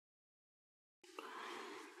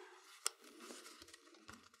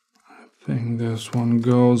think this one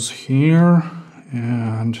goes here,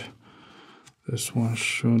 and this one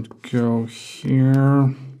should go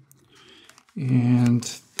here, and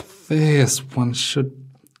this one should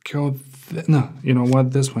go, no, you know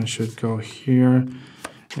what, this one should go here,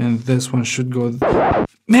 and this one should go,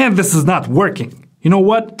 man, this is not working. You know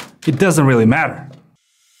what, it doesn't really matter.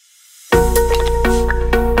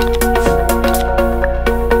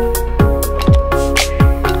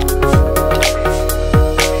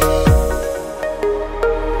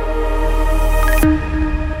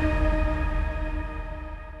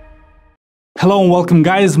 Hello and welcome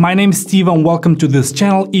guys, my name is Steve and welcome to this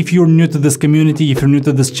channel. If you're new to this community, if you're new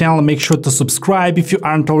to this channel, make sure to subscribe if you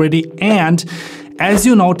aren't already. And as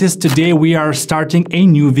you noticed, today we are starting a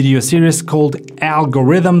new video series called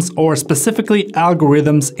Algorithms, or specifically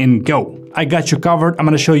Algorithms in Go. I got you covered. I'm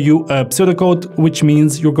going to show you a pseudocode, which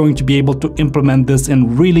means you're going to be able to implement this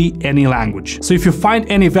in really any language. So if you find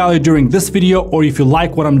any value during this video, or if you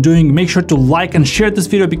like what I'm doing, make sure to like and share this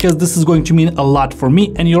video, because this is going to mean a lot for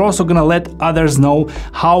me. And you're also going to let others know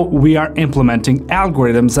how we are implementing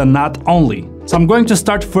algorithms, and not only. So I'm going to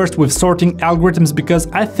start first with sorting algorithms, because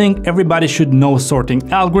I think everybody should know sorting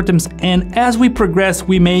algorithms, and as we progress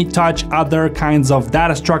we may touch other kinds of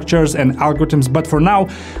data structures and algorithms, but for now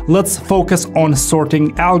let's focus on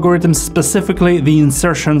sorting algorithms, specifically the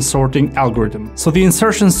insertion sorting algorithm. So the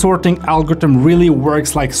insertion sorting algorithm really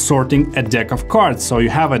works like sorting a deck of cards. So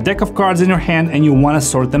you have a deck of cards in your hand and you want to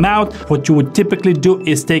sort them out. What you would typically do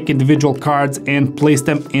is take individual cards and place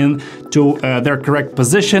them into their correct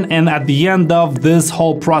position, and at the end of this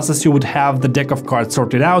whole process you would have the deck of cards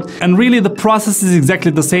sorted out. And really the process is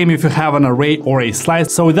exactly the same if you have an array or a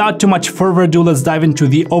slice. So without too much further ado, let's dive into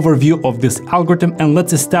the overview of this algorithm, and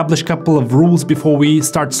let's establish a couple of rules before we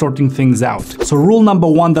start sorting things out. So rule number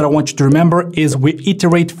one that I want you to remember is we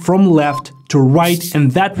iterate from left to right,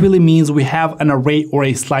 and that really means we have an array or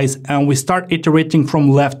a slice and we start iterating from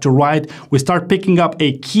left to right. We start picking up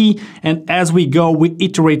a key, and as we go we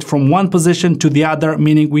iterate from one position to the other,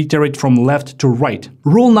 meaning we iterate from left to right.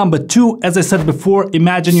 Rule number two, as I said before,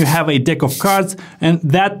 imagine you have a deck of cards, and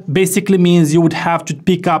that basically means you would have to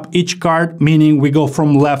pick up each card, meaning we go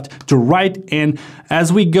from left to right, and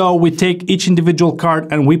as we go we take each individual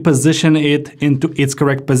card and we position it into its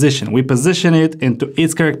correct position. We position it into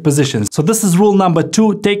its correct position. So this is rule number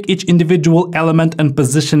two, take each individual element and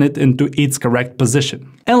position it into its correct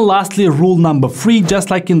position. And lastly, rule number three, just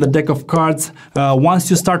like in the deck of cards, once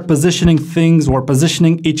you start positioning things or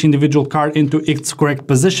positioning each individual card into its correct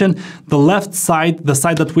position, the left side, the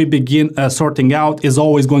side that we begin sorting out, is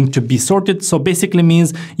always going to be sorted. So basically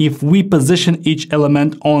means if we position each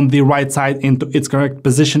element on the right side into its correct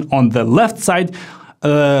position on the left side,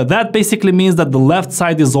 that basically means that the left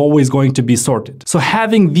side is always going to be sorted. So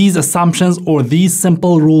having these assumptions or these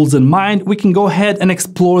simple rules in mind, we can go ahead and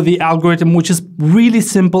explore the algorithm, which is really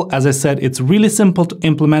simple. As I said, it's really simple to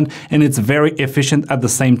implement and it's very efficient at the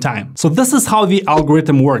same time. So this is how the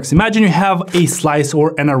algorithm works. Imagine you have a slice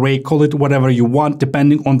or an array, call it whatever you want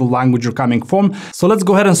depending on the language you're coming from. So let's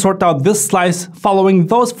go ahead and sort out this slice following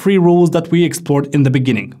those three rules that we explored in the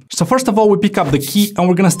beginning. So first of all, we pick up the key and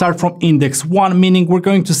we're going to start from index 1, meaning we're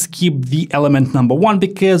going to skip the element number 1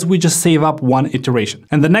 because we just save up one iteration.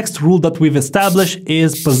 And the next rule that we've established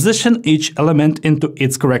is position each element into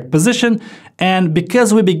its correct position. And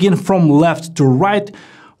because we begin from left to right,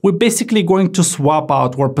 we're basically going to swap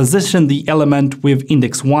out or position the element with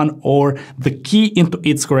index 1 or the key into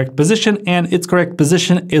its correct position, and its correct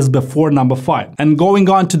position is before number 5. And going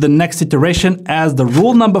on to the next iteration, as the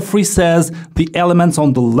rule number 3 says, the elements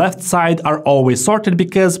on the left side are always sorted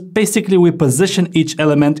because basically we position each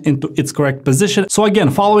element into its correct position. So again,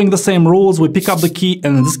 following the same rules, we pick up the key,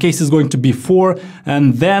 and in this case is going to be 4,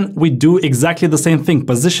 and then we do exactly the same thing,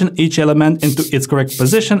 position each element into its correct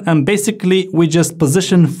position, and basically we just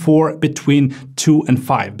position 4 between 2 and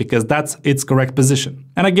 5 because that's its correct position.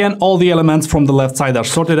 And again, all the elements from the left side are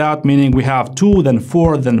sorted out, meaning we have 2, then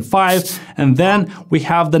 4, then 5, and then we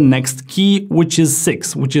have the next key, which is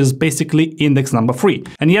 6, which is basically index number 3.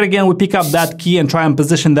 And yet again, we pick up that key and try and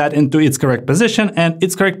position that into its correct position, and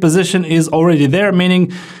its correct position is already there,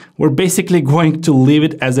 meaning we're basically going to leave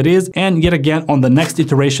it as it is. And yet again, on the next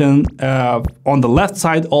iteration, on the left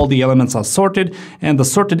side, all the elements are sorted, and the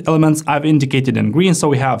sorted elements I've indicated in green. So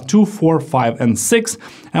we have 2, 4, 5, and 6,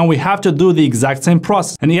 and we have to do the exact same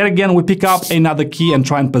process. And yet again, we pick up another key and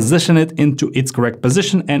try and position it into its correct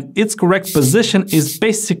position. And its correct position is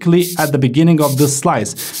basically at the beginning of this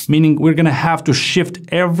slice, meaning we're going to have to shift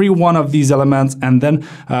every one of these elements and then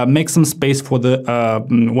make some space for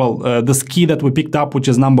the this key that we picked up, which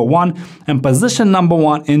is number number 1 and position number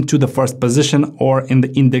 1 into the first position or in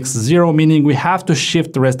the index 0, meaning we have to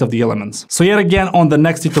shift the rest of the elements. So yet again, on the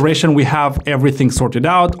next iteration, we have everything sorted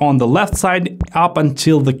out on the left side up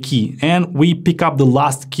until the key, and we pick up the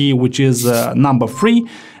last key, which is number 3,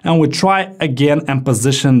 and we try again and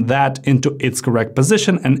position that into its correct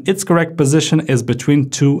position, and its correct position is between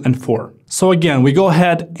 2 and 4. So again, we go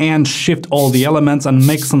ahead and shift all the elements and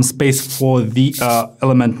make some space for the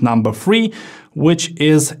element number 3, which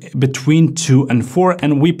is between 2 and 4,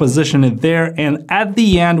 and we position it there, and at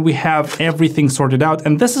the end we have everything sorted out.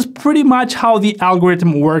 And this is pretty much how the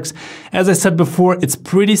algorithm works. As I said before, it's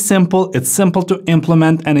pretty simple, it's simple to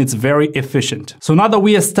implement, and it's very efficient. So now that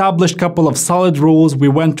we established a couple of solid rules, we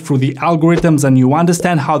went through the algorithms and you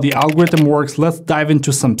understand how the algorithm works, let's dive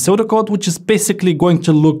into some pseudocode, which is basically going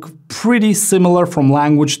to look pretty similar from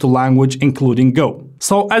language to language, including Go.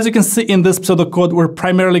 So as you can see in this pseudocode, we're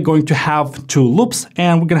primarily going to have 2 loops,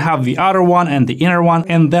 and we're going to have the outer one and the inner one,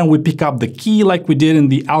 and then we pick up the key like we did in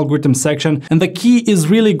the algorithm section. And the key is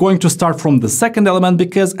really going to start from the second element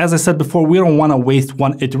because, as I said before, we don't want to waste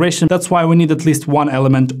one iteration. That's why we need at least one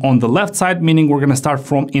element on the left side, meaning we're going to start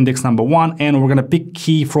from index number 1 and we're going to pick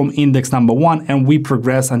key from index number 1, and we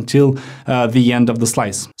progress until the end of the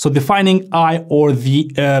slice. So defining I, or the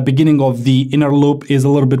beginning of the inner loop, is a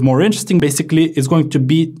little bit more interesting. Basically, it's going to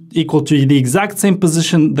be equal to the exact same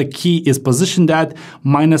position the key is positioned at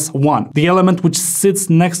minus 1, the element which sits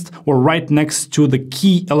next or right next to the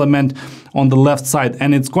key element on the left side,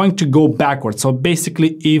 and it's going to go backwards. So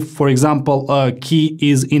basically, if, for example, key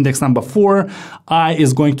is index number 4, I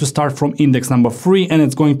is going to start from index number 3 and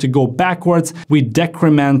it's going to go backwards. We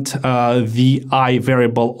decrement the I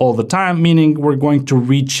variable all the time, meaning we're going to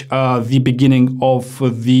reach the beginning of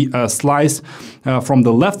the slice from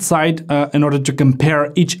the left side in order to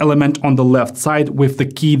compare each element on the left side with the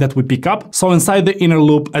key that we pick up. So inside the inner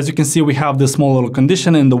loop, as you can see, we have this small little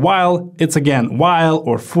condition in the while. It's again while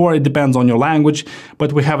or for, it depends on your language,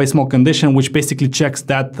 but we have a small condition which basically checks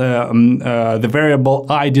that the variable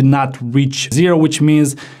I did not reach 0, which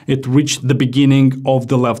means it reached the beginning of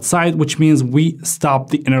the left side, which means we stop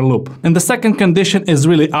the inner loop. And the second condition is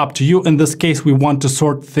really up to you. In this case, we want to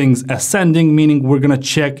sort things ascending, meaning we're going to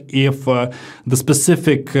check if the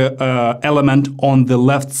specific element on the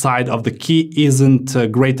left side of the key isn't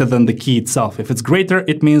greater than the key itself. If it's greater,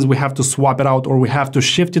 it means we have to swap it out or we have to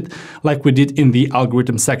shift it like we did in the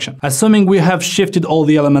algorithm section. Assuming we have shifted all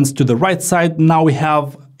the elements to the right side, now we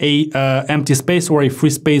have a empty space or a free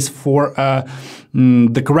space for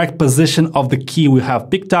the correct position of the key we have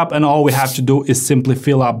picked up, and all we have to do is simply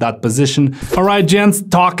fill up that position. All right, gents,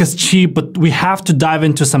 talk is cheap, but we have to dive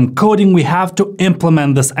into some coding. We have to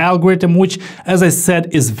implement this algorithm, which, as I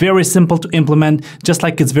said, is very simple to implement, just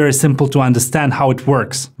like it's very simple to understand how it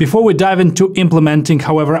works. Before we dive into implementing,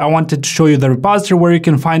 however, I wanted to show you the repository where you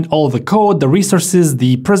can find all the code, the resources,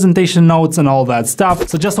 the presentation notes, and all that stuff.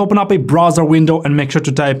 So just open up a browser window and make sure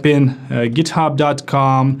to type in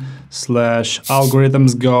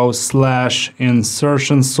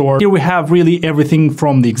github.com/algorithmsgo/insertion sort. Here we have really everything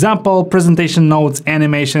from the example, presentation notes,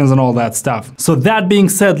 animations, and all that stuff. So that being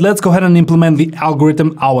said, let's go ahead and implement the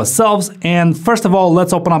algorithm ourselves. And first of all,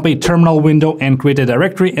 let's open up a terminal window and create a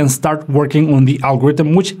directory and start working on the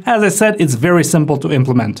algorithm, which, as I said, it's very simple to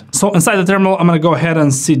implement. So inside the terminal, I'm going to go ahead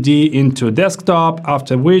and cd into desktop,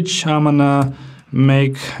 after which I'm going to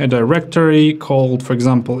make a directory called, for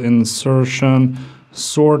example, insertion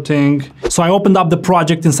sorting. So I opened up the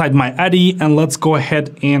project inside my IDE, and let's go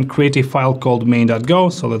ahead and create a file called main.go.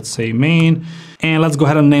 So let's say main, and let's go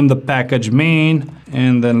ahead and name the package main,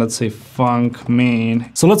 and then let's say func main.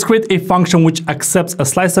 So let's create a function which accepts a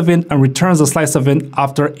slice event and returns a slice event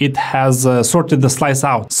after it has sorted the slice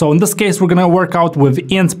out. So in this case, we're gonna work out with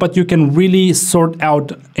ints, but you can really sort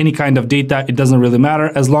out any kind of data. It doesn't really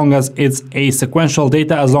matter as long as it's a sequential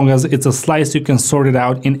data. As long as it's a slice, you can sort it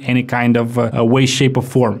out in any kind of way, shape, or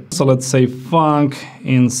form. So let's say func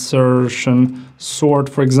insertion sort,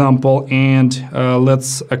 for example, and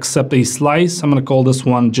let's accept a slice. I'm going to call this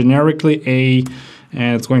one generically A,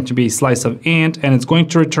 and it's going to be a slice of int, and it's going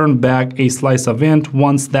to return back a slice of int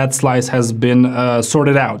once that slice has been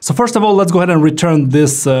sorted out. So first of all, let's go ahead and return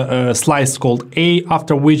this slice called A,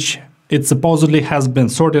 after which it supposedly has been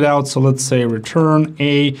sorted out. So let's say return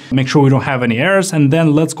A, make sure we don't have any errors, and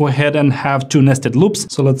then let's go ahead and have two nested loops.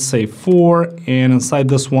 So let's say for, and inside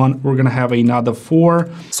this one, we're gonna have another for.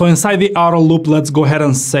 So inside the outer loop, let's go ahead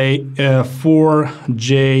and say for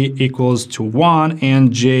j equals to 1,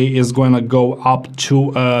 and j is gonna go up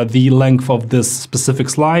to the length of this specific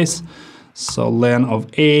slice. So len of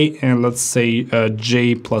a, and let's say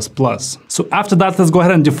j++. So after that, let's go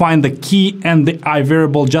ahead and define the key and the I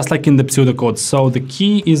variable, just like in the pseudocode. So the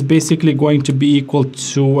key is basically going to be equal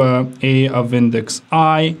to a of index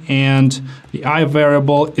I, and the I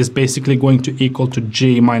variable is basically going to equal to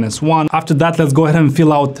j-1. After that, let's go ahead and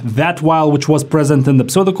fill out that while, which was present in the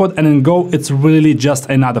pseudocode, and in Go, it's really just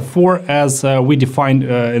another for, as we defined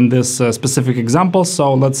in this specific example.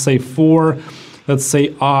 So let's say for, let's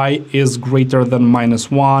say I is greater than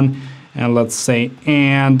 -1, and let's say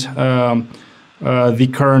and the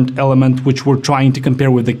current element which we're trying to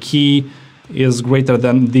compare with the key is greater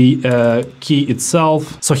than the key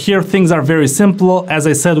itself. So here things are very simple. As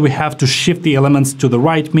I said, we have to shift the elements to the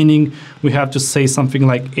right, meaning we have to say something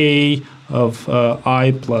like a of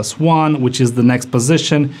I plus 1, which is the next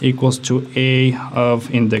position, equals to a of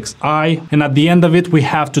index I. And at the end of it, we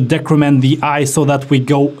have to decrement the I so that we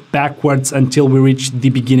go backwards until we reach the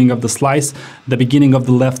beginning of the slice, the beginning of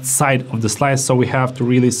the left side of the slice. So we have to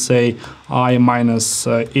really say I minus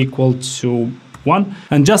equal to 1.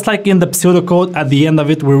 And just like in the pseudocode, at the end of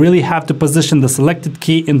it, we really have to position the selected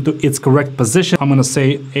key into its correct position. I'm going to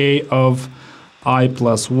say a of I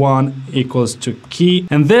plus 1 equals to key.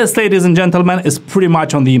 And this, ladies and gentlemen, is pretty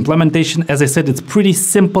much on the implementation. As I said, it's pretty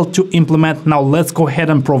simple to implement. Now let's go ahead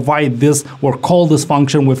and provide this or call this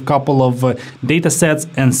function with a couple of data sets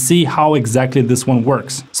and see how exactly this one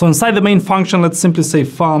works. So inside the main function, let's simply say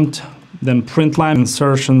font, then print line,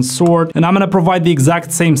 insertion, sort, and I'm going to provide the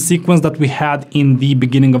exact same sequence that we had in the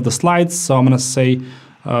beginning of the slides. So I'm going to say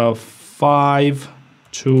 5,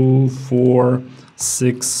 2, 4,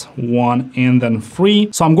 6, 1, and then 3.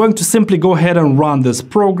 So I'm going to simply go ahead and run this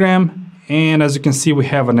program, and as you can see, we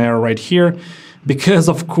have an error right here because,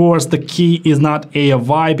 of course, the key is not a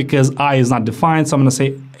of I because I is not defined. So I'm going to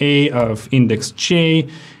say a of index j.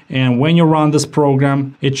 And when you run this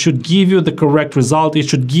program, it should give you the correct result. It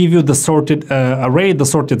should give you the sorted array, the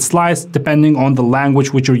sorted slice, depending on the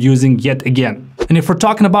language which you're using yet again. And if we're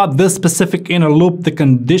talking about this specific inner loop, the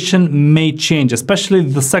condition may change, especially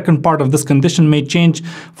the second part of this condition may change.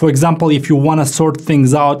 For example, if you want to sort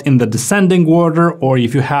things out in the descending order, or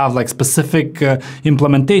if you have like specific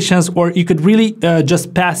implementations, or you could really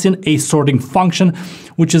just pass in a sorting function,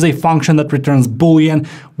 which is a function that returns Boolean,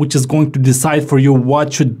 which is going to decide for you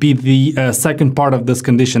what should be the second part of this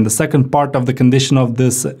condition, the second part of the condition of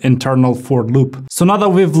this internal for loop. So now that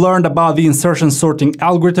we've learned about the insertion sorting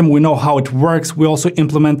algorithm, we know how it works. We also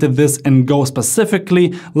implemented this in Go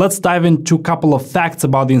specifically. Let's dive into a couple of facts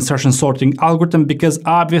about the insertion sorting algorithm, because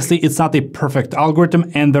obviously it's not a perfect algorithm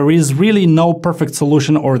and there is really no perfect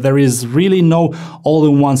solution, or there is really no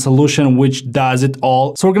all-in-one solution which does it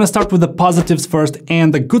all. So we're going to start with the positives first.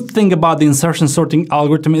 And the good thing about the insertion sorting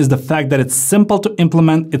algorithm is the fact that it's simple to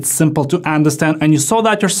implement, it's simple to understand, and you saw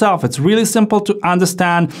that yourself. It's really simple to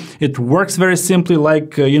understand. It works very simply,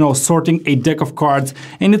 like sorting a deck of cards,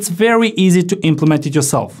 and it's very easy to implement it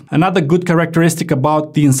yourself. Another good characteristic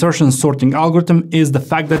about the insertion sorting algorithm is the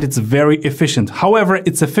fact that it's very efficient. However,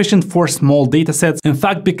 it's efficient for small data sets. In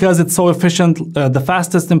fact, because it's so efficient, the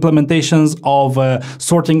fastest implementations of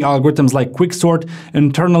sorting algorithms like quicksort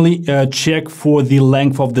internally check for the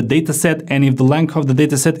length of the data set, and if the length of the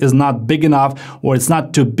data set is not big enough or it's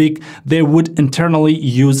not too big, they would internally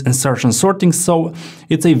use insertion sorting. So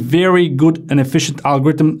it's a very good and efficient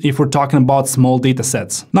algorithm if we're talking about small data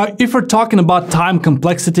sets. Now, if we're talking about time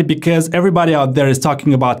complexity, because everybody out there is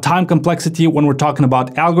talking about time complexity when we're talking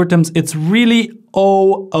about algorithms, it's really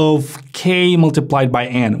O of k multiplied by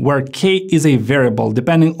n, where k is a variable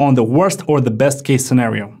depending on the worst or the best case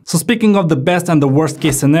scenario. So speaking of the best and the worst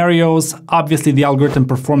case scenarios, obviously the algorithm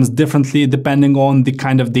performs differently depending on the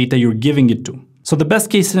kind of data you're giving it to. So the best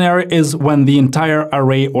case scenario is when the entire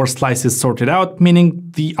array or slice is sorted out,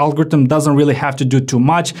 meaning the algorithm doesn't really have to do too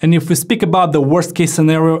much. And if we speak about the worst case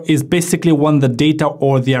scenario, is basically when the data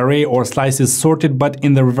or the array or slice is sorted but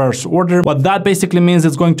in the reverse order. What that basically means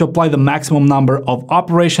is going to apply the maximum number of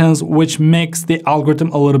operations, which makes the algorithm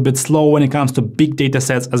a little bit slow when it comes to big data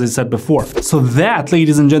sets, as I said before. So that,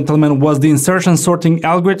 ladies and gentlemen, was the insertion sorting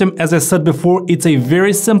algorithm. As I said before, it's a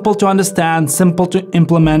very simple to understand, simple to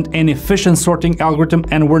implement, and efficient sorting algorithm,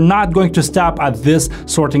 and we're not going to stop at this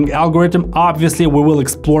sorting algorithm. Obviously, we will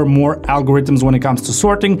explore more algorithms when it comes to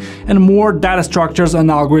sorting and more data structures and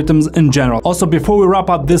algorithms in general. Also, before we wrap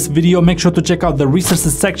up this video, make sure to check out the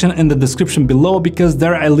resources section in the description below, because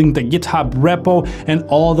there I linked the GitHub repo and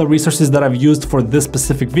all the resources that I've used for this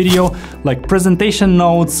specific video, like presentation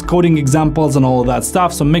notes, coding examples, and all of that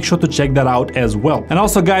stuff. So make sure to check that out as well. And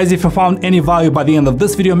also, guys, if you found any value by the end of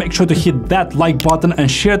this video, make sure to hit that like button and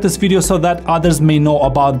share this video so that other others may know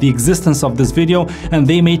about the existence of this video and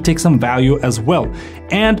they may take some value as well.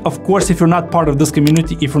 And of course, if you're not part of this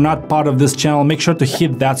community, if you're not part of this channel, make sure to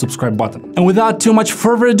hit that subscribe button. And without too much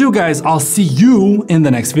further ado, guys, I'll see you in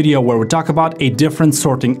the next video where we talk about a different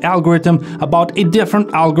sorting algorithm, about a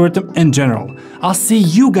different algorithm in general. I'll see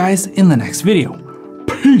you guys in the next video.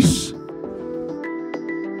 Peace!